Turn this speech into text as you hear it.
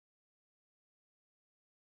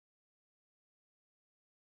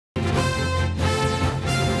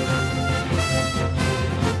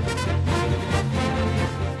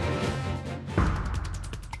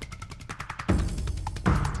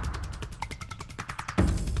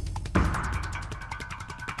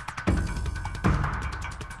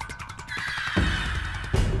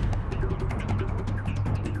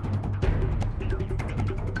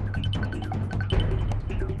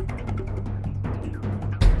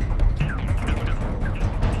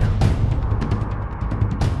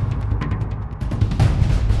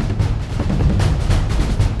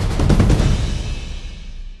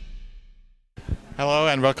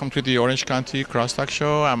and welcome to the Orange County Crosstalk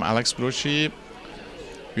Show. I'm Alex Bolourchi.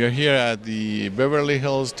 We are here at the Beverly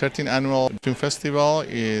Hills 13th Annual Film Festival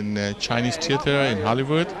in Chinese Theater in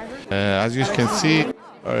Hollywood. As you can see,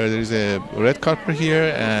 there is a red carpet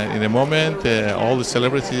here, and in a moment all the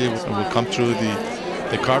celebrities will come through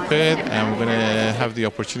the carpet, and we're going to have the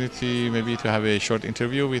opportunity maybe to have a short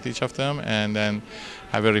interview with each of them and then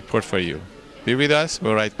have a report for you. Be with us,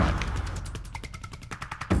 we're right back.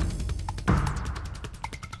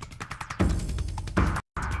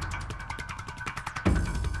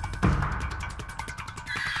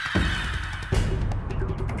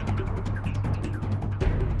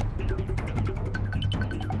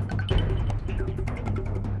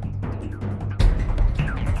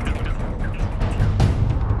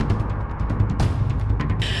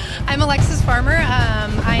 I'm Alexis Farmer.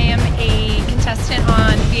 I am a contestant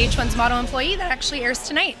on VH1's Model Employee that actually airs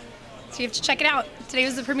tonight. So you have to check it out. Today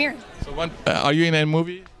was the premiere. So are you in a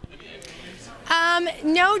movie?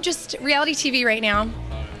 No, just reality TV right now.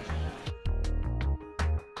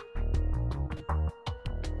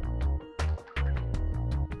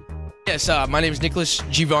 Yes, my name is Nicholas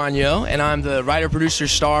Givagno, and I'm the writer, producer,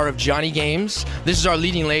 star of Johnny Games. This is our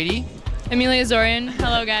leading lady. Amelia Zorian.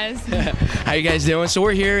 Hello, guys. How you guys doing? So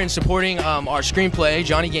we're here and supporting our screenplay,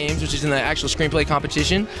 Johnny Games, which is in the actual screenplay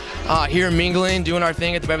competition. Here mingling, doing our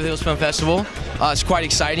thing at the Beverly Hills Film Festival. It's quite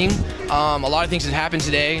exciting. A lot of things that happened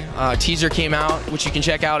today. Teaser came out, which you can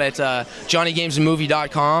check out at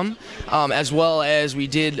johnnygamesmovie.com, as well as we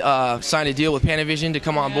did sign a deal with Panavision to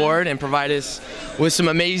come on board and provide us with some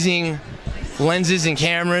amazing lenses and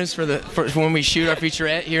cameras for when we shoot our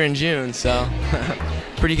featurette here in June. So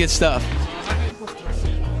pretty good stuff.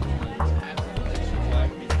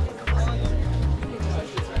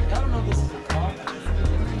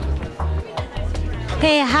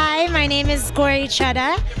 Hey, hi, my name is Gauri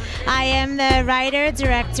Chadha. I am the writer,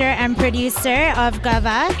 director, and producer of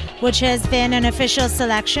Gawah, which has been an official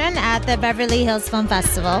selection at the Beverly Hills Film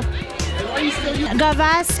Festival.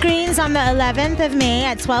 Gawah screens on the 11th of May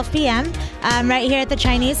at 12 p.m. Right here at the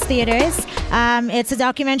Chinese theaters. It's a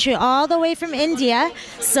documentary all the way from India,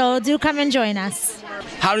 so do come and join us.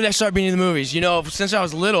 How did I start being in the movies? You know, since I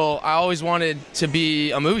was little, I always wanted to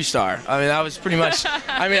be a movie star. I mean, that was pretty much,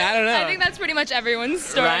 I don't know. I think that's pretty much everyone's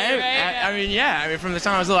story, right? I mean, from the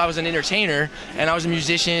time I was little, I was an entertainer, and I was a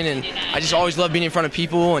musician, and I just always loved being in front of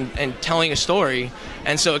people and telling a story.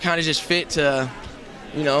 And so it kind of just fit to,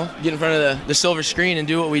 you know, get in front of the silver screen and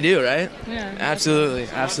do what we do, right? Yeah. Absolutely,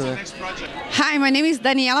 absolutely. Hi, my name is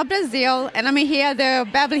Daniela Brazil, and I'm here at the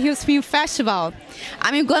Beverly Hills Film Festival.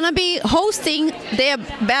 I'm gonna be hosting the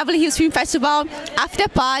Beverly Hills Film Festival after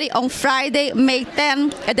party on Friday, May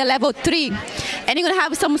 10 at the level 3. And you're gonna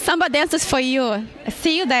have some samba dances for you.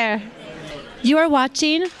 See you there. You are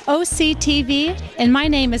watching OCTV, and my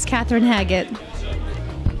name is Catherine Haggett.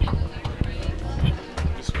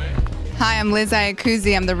 Hi, I'm Liz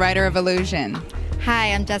Iacuzzi. I'm the writer of Illusion.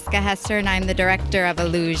 Hi, I'm Jessica Hester, and I'm the director of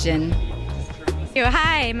Illusion.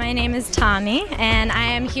 Hi, my name is Tommy, and I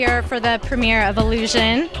am here for the premiere of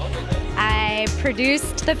Illusion. I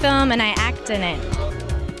produced the film and I act in it.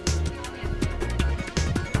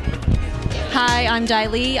 Hi, I'm Dai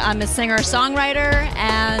Lee. I'm a singer-songwriter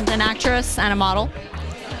and an actress and a model.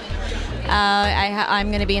 I'm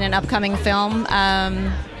going to be in an upcoming film.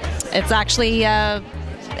 It's actually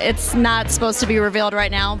it's not supposed to be revealed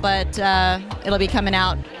right now, but it'll be coming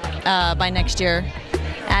out by next year,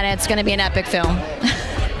 and it's going to be an epic film.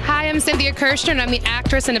 Hi, I'm Cynthia Kirshner, and I'm the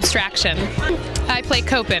actress in Abstraction. I play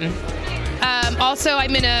Kopin. Also,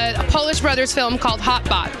 I'm in a Polish Brothers film called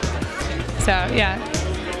Hotbot. So, yeah.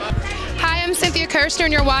 Hi, I'm Cynthia Kirshner,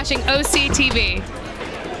 and you're watching OCTV.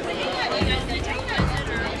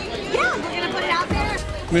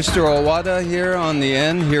 Mr. Owada here on the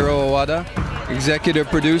end, Hiro Owada, executive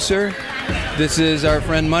producer. This is our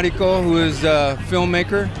friend Mariko, who is a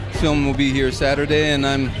filmmaker. Film will be here Saturday, and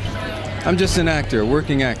I'm just an actor,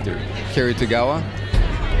 working actor. Carry to Gawah.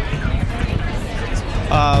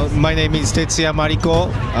 My name is Tetsuya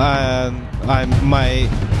Mariko. My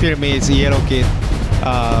film is Yellow Kid.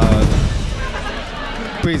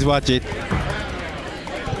 Please watch it.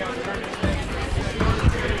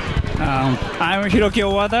 I'm Hiroki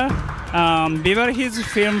Owada, Beverly Hills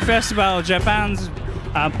Film Festival Japan's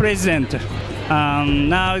president.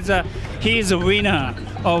 Now he is a winner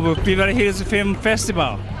of Beverly Hills Film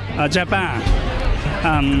Festival Japan.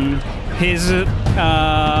 His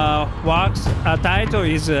work's title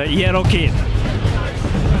is Yellow Kid.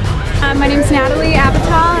 My name is Natalie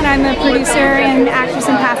Abatal, and I'm the producer and actress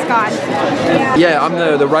in Past God. Yeah, I'm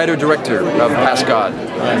the writer-director of Past God.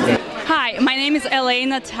 Hi, my name is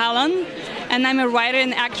Elena Talon, and I'm a writer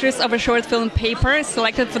and actress of a short film Paper,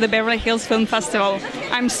 selected for the Beverly Hills Film Festival.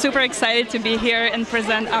 I'm super excited to be here and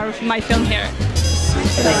present my film here.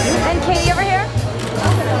 And Katie over here?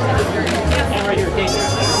 And right here, Katie.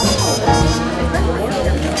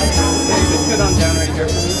 Just sit on down right here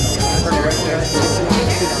for me. Right there. Just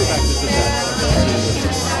go back just a sec.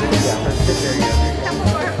 Yeah, sit there, yeah.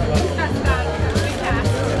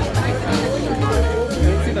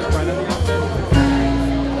 See the front of the outfit?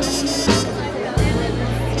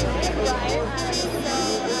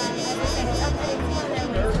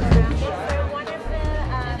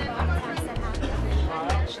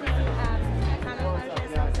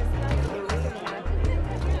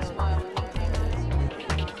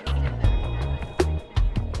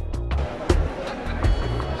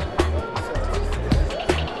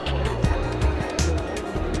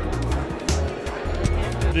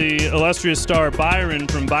 The illustrious star Byron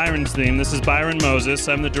from Byron's Theme. This is Byron Moses.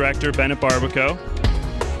 I'm the director, Bennett Barbaco.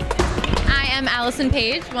 I am Allison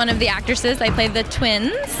Page, one of the actresses. I played the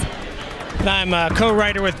twins. And I'm a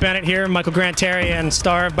co-writer with Bennett here, Michael Grant Terry, and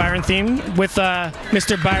star of Byron Theme with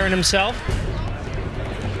Mr. Byron himself.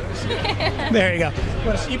 There you go.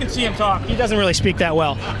 You can see him talk. He doesn't really speak that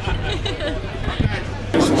well.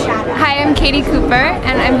 Hi, I'm Katie Cooper,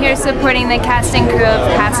 and I'm here supporting the cast and crew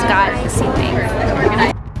of Past God this evening.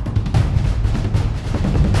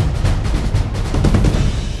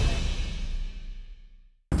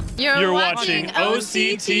 You're watching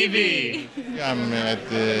OCTV. I'm at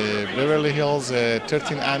the Beverly Hills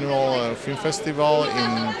 13th Annual Film Festival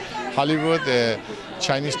in Hollywood,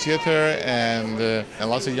 Chinese theater, and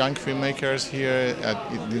lots of young filmmakers here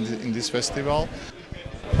in this festival.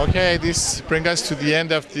 Okay, this brings us to the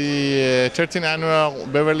end of the 13th Annual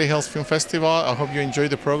Beverly Hills Film Festival. I hope you enjoyed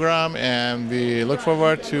the program, and we look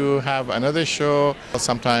forward to have another show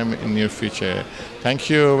sometime in the near future. Thank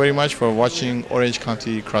you very much for watching Orange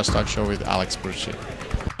County Crosstalk Show with Alex Bolourchi.